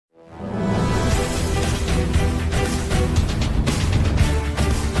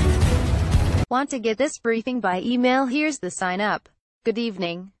Want to get this briefing by email? Here's the sign up. Good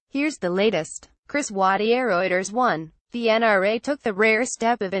evening. Here's the latest. Chris Wadier, Reuters 1. The NRA took the rare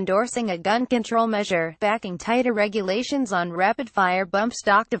step of endorsing a gun control measure, backing tighter regulations on rapid-fire bump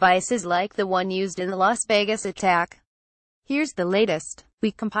stock devices like the one used in the Las Vegas attack. Here's the latest.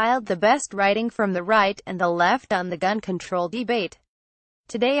 We compiled the best writing from the right and the left on the gun control debate.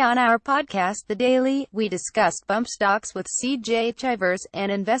 Today on our podcast The Daily, we discussed bump stocks with C.J. Chivers, an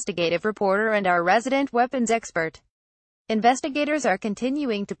investigative reporter and our resident weapons expert. Investigators are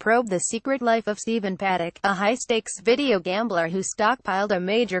continuing to probe the secret life of Stephen Paddock, a high-stakes video gambler who stockpiled a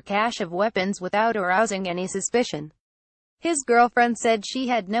major cache of weapons without arousing any suspicion. His girlfriend said she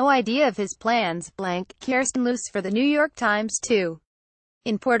had no idea of his plans. Kirsten Luce for the New York Times 2.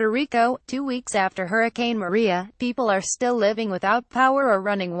 In Puerto Rico, 2 weeks after Hurricane Maria, people are still living without power or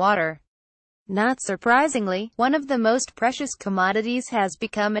running water. Not surprisingly, one of the most precious commodities has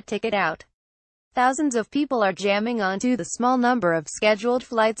become a ticket out. Thousands of people are jamming onto the small number of scheduled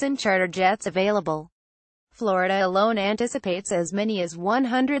flights and charter jets available. Florida alone anticipates as many as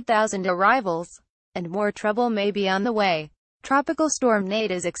 100,000 arrivals, and more trouble may be on the way. Tropical Storm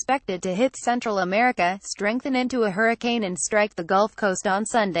Nate is expected to hit Central America, strengthen into a hurricane and strike the Gulf Coast on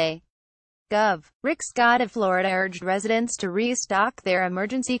Sunday. Gov. Rick Scott of Florida urged residents to restock their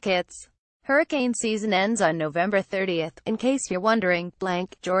emergency kits. Hurricane season ends on November 30th, in case you're wondering.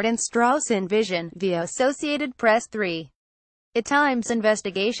 Jordan Strauss in Vision, via Associated Press 3. A Times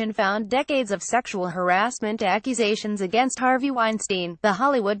investigation found decades of sexual harassment accusations against Harvey Weinstein, the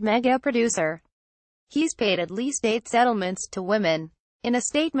Hollywood mega-producer. He's paid at least 8 settlements to women. In a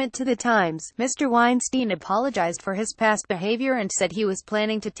statement to The Times, Mr. Weinstein apologized for his past behavior and said he was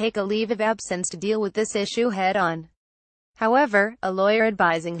planning to take a leave of absence to deal with this issue head-on. However, a lawyer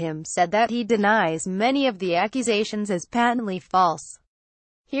advising him said that he denies many of the accusations as patently false.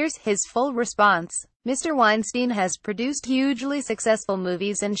 Here's his full response. Mr. Weinstein has produced hugely successful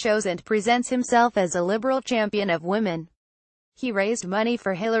movies and shows and presents himself as a liberal champion of women. He raised money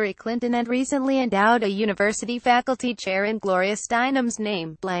for Hillary Clinton and recently endowed a university faculty chair in Gloria Steinem's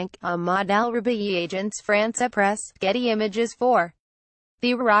name. Ahmad al-Rabi'i agents France Press, Getty Images 4.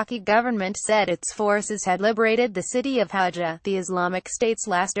 The Iraqi government said its forces had liberated the city of Hajjah, the Islamic State's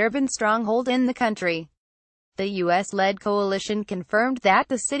last urban stronghold in the country. The U.S.-led coalition confirmed that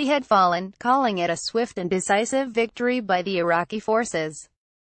the city had fallen, calling it a swift and decisive victory by the Iraqi forces.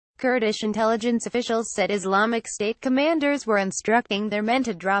 Kurdish intelligence officials said Islamic State commanders were instructing their men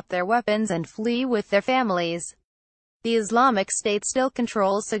to drop their weapons and flee with their families. The Islamic State still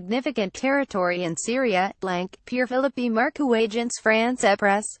controls significant territory in Syria. Pierre Philippe Marcoux agents France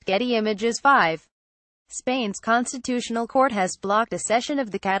Press, Getty Images 5. Spain's constitutional court has blocked a session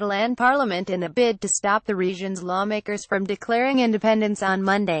of the Catalan parliament in a bid to stop the region's lawmakers from declaring independence on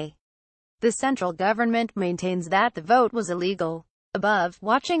Monday. The central government maintains that the vote was illegal. Above,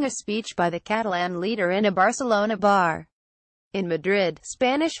 watching a speech by the Catalan leader in a Barcelona bar. In Madrid,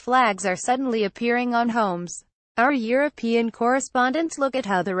 Spanish flags are suddenly appearing on homes. Our European correspondents look at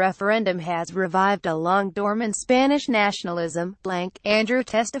how the referendum has revived a long-dormant Spanish nationalism. Andrew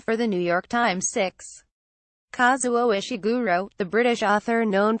Testa for the New York Times 6. Kazuo Ishiguro, the British author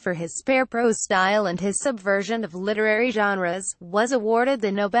known for his spare prose style and his subversion of literary genres, was awarded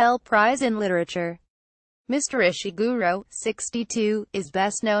the Nobel Prize in Literature. Mr. Ishiguro, 62, is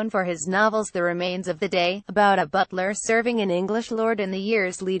best known for his novels The Remains of the Day, about a butler serving an English lord in the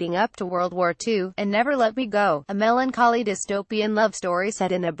years leading up to World War II, and Never Let Me Go, a melancholy dystopian love story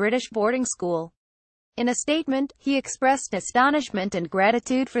set in a British boarding school. In a statement, he expressed astonishment and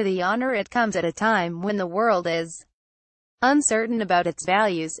gratitude for the honor. It comes at a time when the world is uncertain about its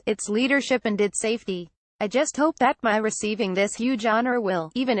values, its leadership and its safety. I just hope that my receiving this huge honor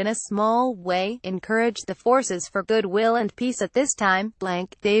will, even in a small way, encourage the forces for goodwill and peace at this time.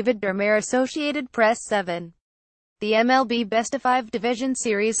 David Dermer, Associated Press 7. The MLB Best-of-5 Division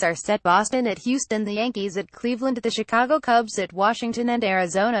Series are set: Boston at Houston, the Yankees at Cleveland, the Chicago Cubs at Washington, and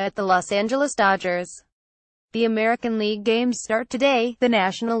Arizona at the Los Angeles Dodgers. The American League games start today, the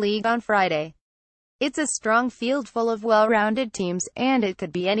National League on Friday. It's a strong field full of well-rounded teams, and it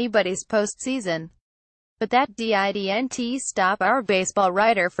could be anybody's postseason. But that didn't stop our baseball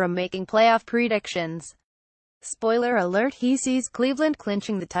writer from making playoff predictions. Spoiler alert: he sees Cleveland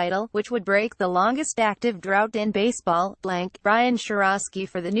clinching the title, which would break the longest active drought in baseball. Brian Shirosky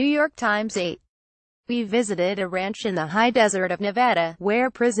for the New York Times 8. We visited a ranch in the high desert of Nevada, where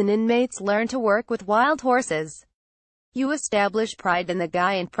prison inmates learn to work with wild horses. You establish pride in the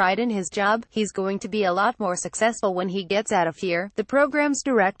guy and pride in his job. He's going to be a lot more successful when he gets out of here, the program's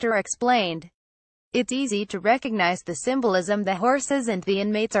director explained. It's easy to recognize the symbolism. The horses and the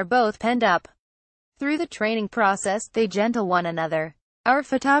inmates are both penned up. Through the training process, they gentle one another. Our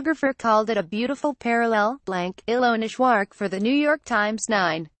photographer called it a beautiful parallel, blank, Ilonish work for the New York Times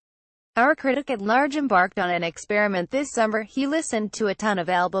 9. Our critic at large embarked on an experiment this summer. He listened to a ton of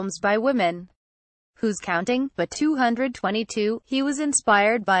albums by women. Who's counting? But 222. He was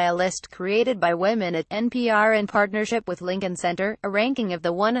inspired by a list created by women at NPR in partnership with Lincoln Center, a ranking of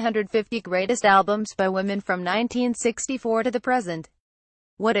the 150 greatest albums by women from 1964 to the present.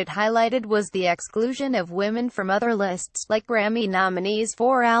 What it highlighted was the exclusion of women from other lists, like Grammy nominees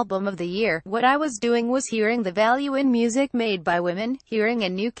for Album of the Year. What I was doing was hearing the value in music made by women, hearing a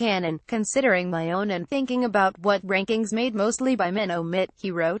new canon, considering my own and thinking about what rankings made mostly by men omit, he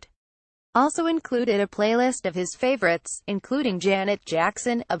wrote. Also included a playlist of his favorites, including Janet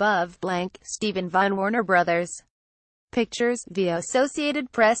Jackson, Above, blank, Stephen Von Warner Brothers. Pictures, via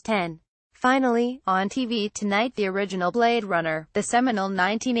Associated Press 10. Finally, on TV tonight, the original Blade Runner, the seminal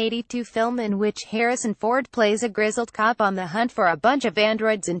 1982 film in which Harrison Ford plays a grizzled cop on the hunt for a bunch of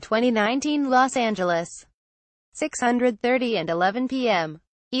androids in 2019 Los Angeles. 6:30 and 11 p.m.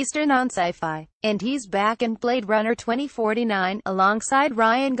 Eastern on Sci-Fi. And he's back in Blade Runner 2049, alongside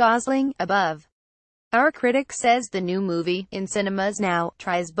Ryan Gosling. Above. Our critic says the new movie, in cinemas now,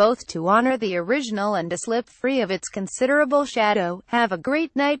 tries both to honor the original and to slip free of its considerable shadow. Have a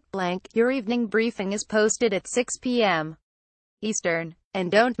great night, blank. Your evening briefing is posted at 6 p.m. Eastern. And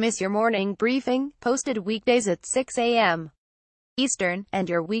don't miss your morning briefing, posted weekdays at 6 a.m. Eastern, and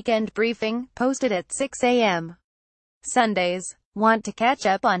your weekend briefing, posted at 6 a.m. Sundays. Want to catch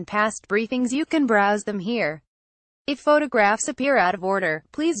up on past briefings? You can browse them here. If photographs appear out of order,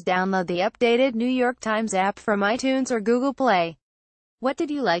 please download the updated New York Times app from iTunes or Google Play. What did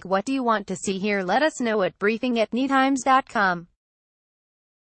you like? What do you want to see here? Let us know at briefing@nytimes.com.